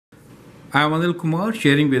I am Anil Kumar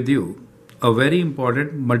sharing with you a very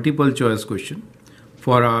important multiple choice question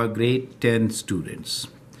for our grade 10 students.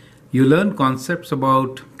 You learn concepts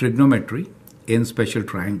about trigonometry in special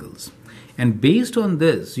triangles, and based on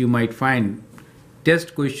this you might find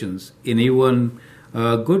test questions in even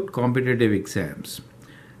good competitive exams,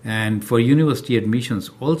 and for university admissions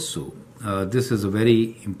also this is a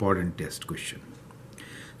very important test question.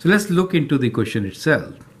 So let's look into the question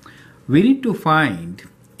itself. We need to find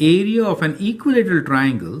area of an equilateral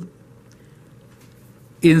triangle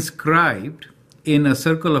inscribed in a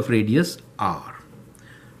circle of radius r.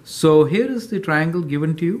 So here is the triangle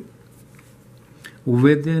given to you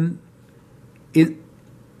within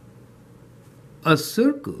a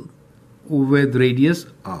circle with radius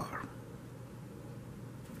r.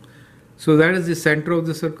 So that is the center of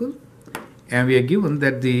the circle, and we are given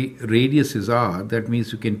that the radius is r. That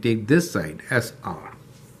means you can take this side as r.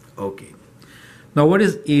 Okay. Now what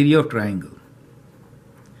is area of triangle?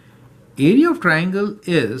 Area of triangle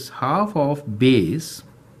is half of base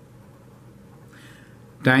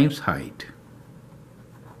times height.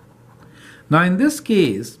 Now in this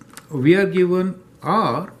case we are given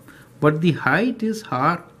r, but the height is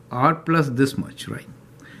r plus this much, right?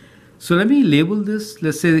 So let me label this.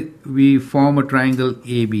 Let's say we form a triangle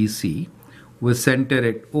ABC with center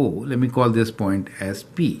at O. Let me call this point as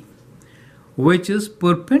P, which is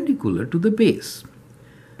perpendicular to the base.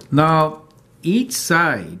 Now each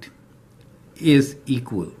side is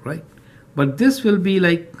equal, right? But this will be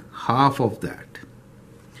like half of that,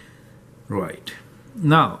 right?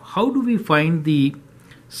 Now how do we find the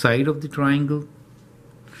side of the triangle?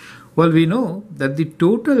 Well, we know that the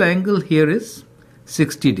total angle here is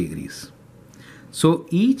 60 degrees. So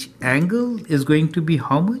each angle is going to be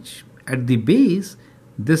how much? At the base,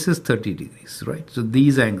 this is 30 degrees, right? So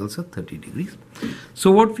these angles are 30 degrees.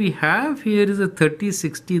 So what we have here is a 30,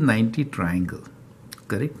 60, 90 triangle,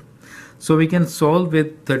 correct? So we can solve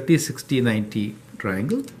with 30, 60, 90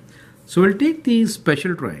 triangle. So we'll take the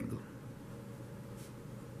special triangle,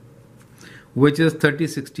 which is 30,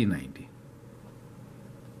 60, 90.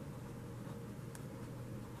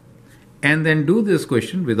 And then do this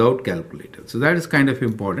question without calculator. So that is kind of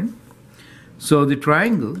important. So the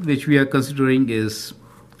triangle which we are considering is,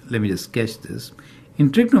 let me just sketch this.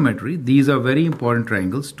 In trigonometry, these are very important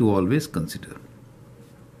triangles to always consider.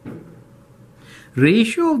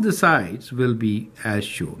 Ratio of the sides will be as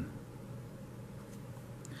shown,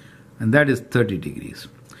 and that is 30 degrees.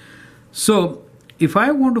 So if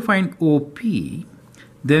I want to find OP,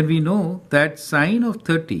 then we know that sine of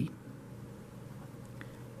 30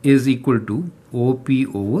 is equal to OP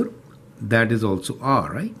over, that is also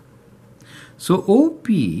R, right? So OP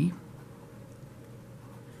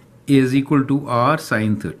is equal to R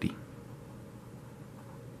sine 30.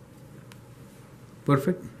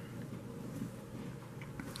 Perfect.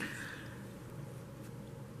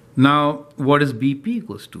 Now what is BP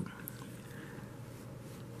equals to?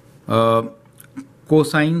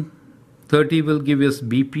 Cosine 30 will give us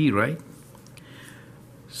BP, right?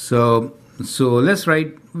 So let's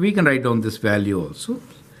write, we can write down this value also.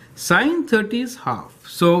 Sine 30 is half.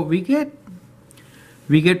 So we get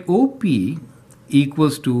OP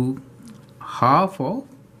equals to half of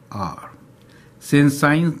R, since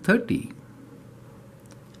sine 30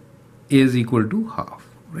 is equal to half,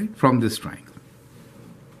 right, from this triangle.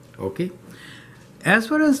 Okay. As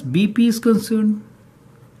far as BP is concerned,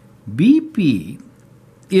 BP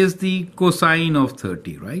is the cosine of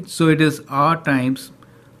 30, right? So it is R times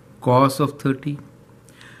cos of 30,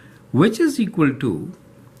 which is equal to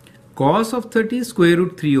cos of 30 square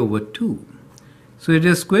root 3 over 2. So it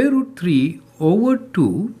is square root 3 over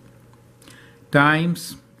 2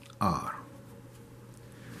 times R.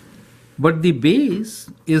 But the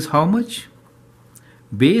base is how much?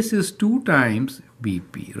 Base is 2 times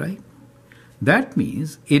BP, right? That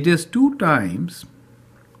means it is 2 times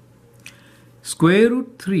square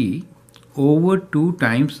root 3 over 2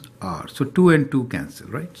 times R. So 2 and 2 cancel,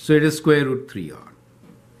 right? So it is square root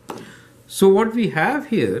 3R. So what we have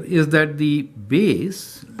here is that the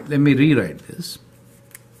base, let me rewrite this.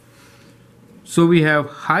 So we have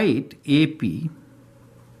height AP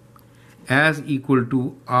as equal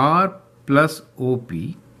to R plus OP,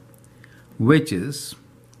 which is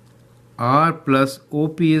R plus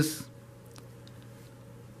OP is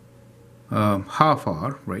half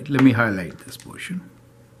R, right? Let me highlight this portion.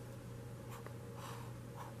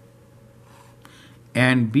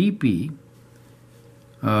 And BP,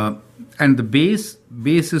 and the base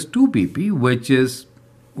is 2 BP, which is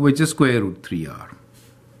square root 3R.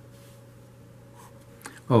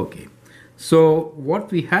 Okay, so what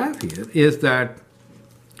we have here is that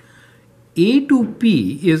A to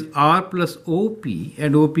P is R plus OP,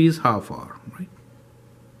 and OP is half R, right?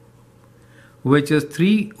 Which is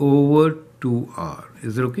 3 over 2R.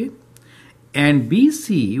 Is it okay? And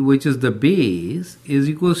BC, which is the base, is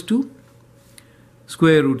equals to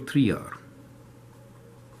square root 3R.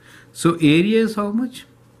 So area is how much?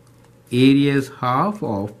 Area is half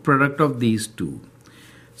of product of these two.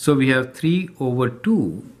 So we have 3 over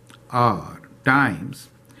 2R times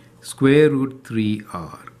square root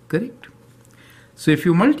 3R, correct? So if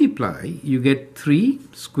you multiply, you get 3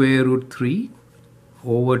 square root 3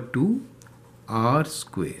 over 2 R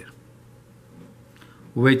square,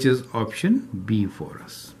 which is option B for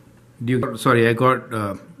us. Sorry, I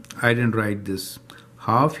didn't write this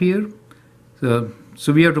half here.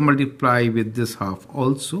 So we have to multiply with this half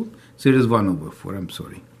also. So it is 1 over 4, I'm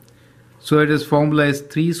sorry. So it is formula is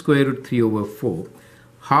 3 square root 3 over 4.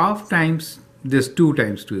 Half times this 2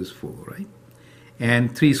 times 2 is 4, right?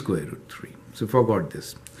 And 3 square root 3. So forgot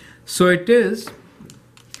this. So it is,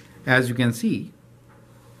 as you can see,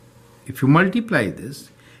 if you multiply this,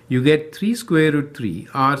 you get 3 square root 3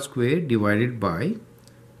 R square divided by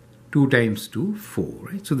 2 times 2, 4,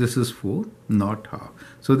 right? So this is 4, not half.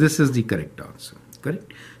 So this is the correct answer,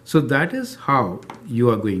 correct? So that is how you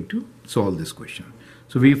are going to solve this question.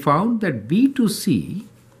 So we found that B to C,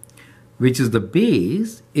 which is the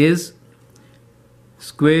base, is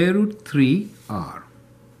square root 3R.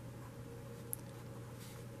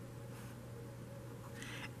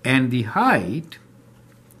 And the height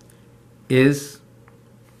is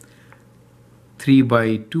 3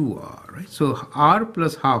 by 2R, right? So R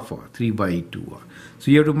plus half R, 3 by 2R. So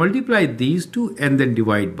you have to multiply these two and then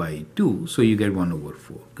divide by 2. So you get 1 over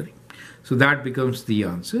 4, correct? So that becomes the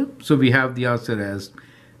answer. So we have the answer as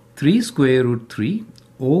 3 square root 3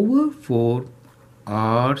 over 4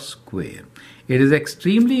 R square. It is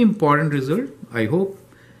extremely important result. I hope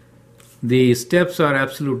the steps are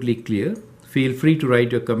absolutely clear. Feel free to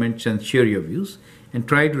write your comments and share your views, and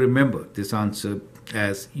try to remember this answer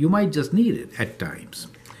as you might just need it at times.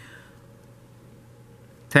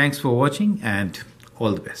 Thanks for watching and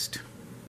all the best.